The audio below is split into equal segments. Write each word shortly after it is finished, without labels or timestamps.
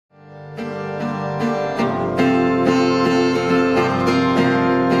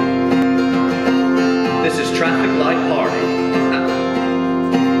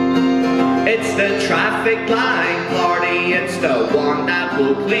traffic light party, it's the one that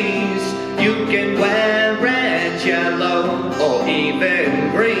will please. You can wear red, yellow, or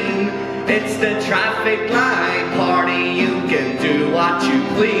even green. It's the traffic light party, you can do what you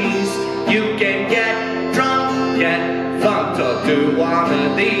please. You can get drunk, get fucked, or do one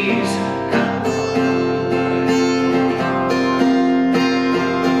of these.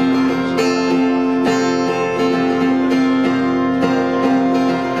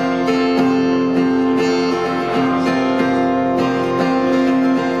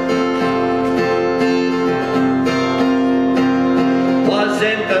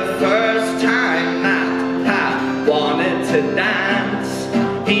 Wasn't the first time that Pat wanted to dance.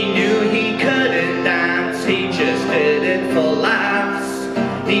 He knew he couldn't dance, he just did it for laughs.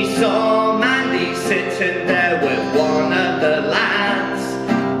 He saw Mandy sitting there with one of the lads.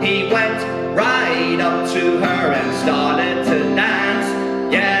 He went right up to her and started to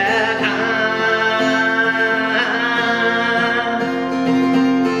dance. Yeah.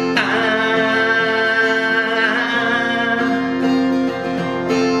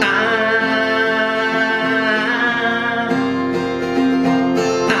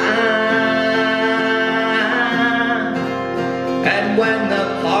 And when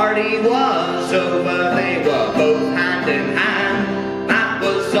the party was over, they were both hand in hand. Matt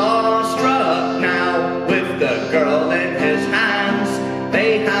was awestruck now with the girl in his hands.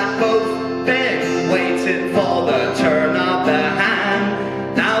 They had both been waiting for the turn of the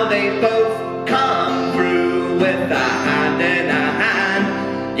hand. Now they both